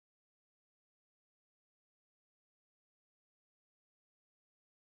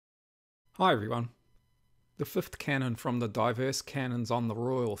Hi everyone. The fifth canon from the diverse canons on the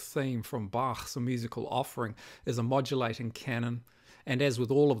royal theme from Bach's A Musical Offering is a modulating canon, and as with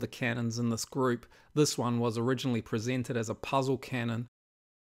all of the canons in this group, this one was originally presented as a puzzle canon,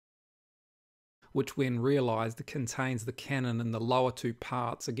 which when realised contains the canon in the lower two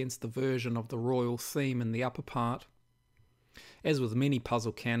parts against the version of the royal theme in the upper part. As with many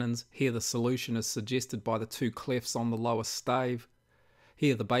puzzle canons, here the solution is suggested by the two clefs on the lower stave.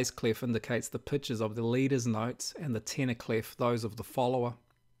 Here the bass clef indicates the pitches of the leader's notes and the tenor clef those of the follower.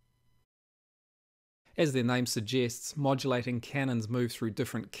 As their name suggests, modulating canons move through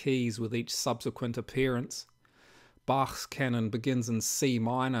different keys with each subsequent appearance. Bach's canon begins in C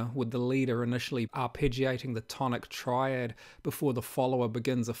minor, with the leader initially arpeggiating the tonic triad before the follower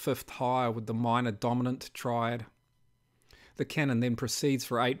begins a fifth higher with the minor dominant triad. The canon then proceeds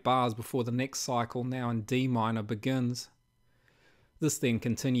for 8 bars before the next cycle, now in D minor, begins. This then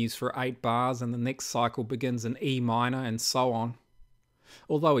continues for 8 bars and the next cycle begins in E minor and so on.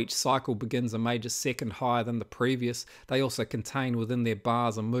 Although each cycle begins a major second higher than the previous, they also contain within their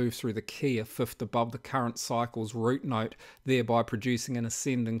bars a move through the key a fifth above the current cycle's root note, thereby producing an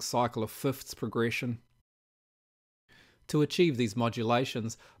ascending cycle of fifths progression. To achieve these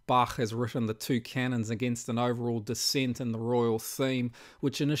modulations, Bach has written the two canons against an overall descent in the royal theme,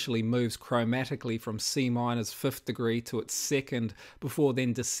 which initially moves chromatically from C minor's 5th degree to its 2nd, before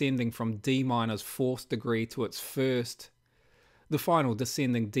then descending from D minor's 4th degree to its 1st. The final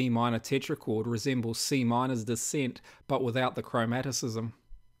descending D minor tetrachord resembles C minor's descent, but without the chromaticism.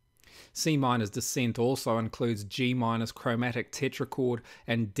 C minor's descent also includes G minor's chromatic tetrachord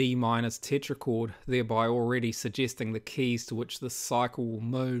and D minor's tetrachord, thereby already suggesting the keys to which this cycle will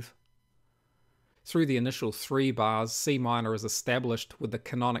move. Through the initial 3 bars, C minor is established, with the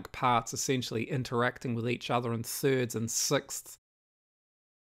canonic parts essentially interacting with each other in thirds and sixths,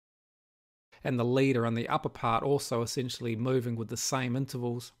 and the leader and the upper part also essentially moving with the same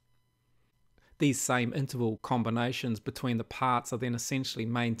intervals. These same interval combinations between the parts are then essentially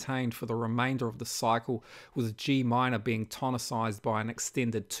maintained for the remainder of the cycle, with G minor being tonicized by an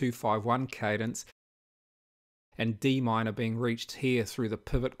extended 2-5-1 cadence, and D minor being reached here through the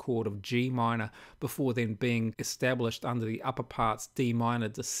pivot chord of G minor, before then being established under the upper part's D minor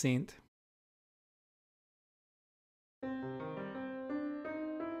descent.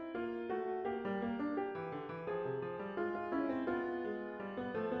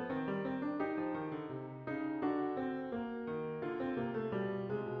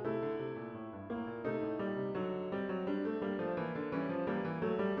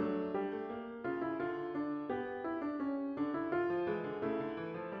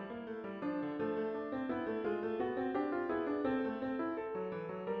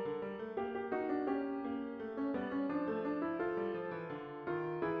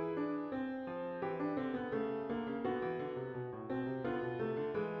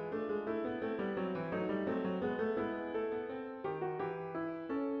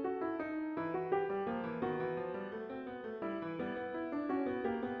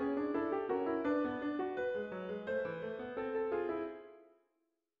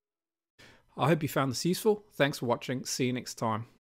 I hope you found this useful. Thanks for watching. See you next time.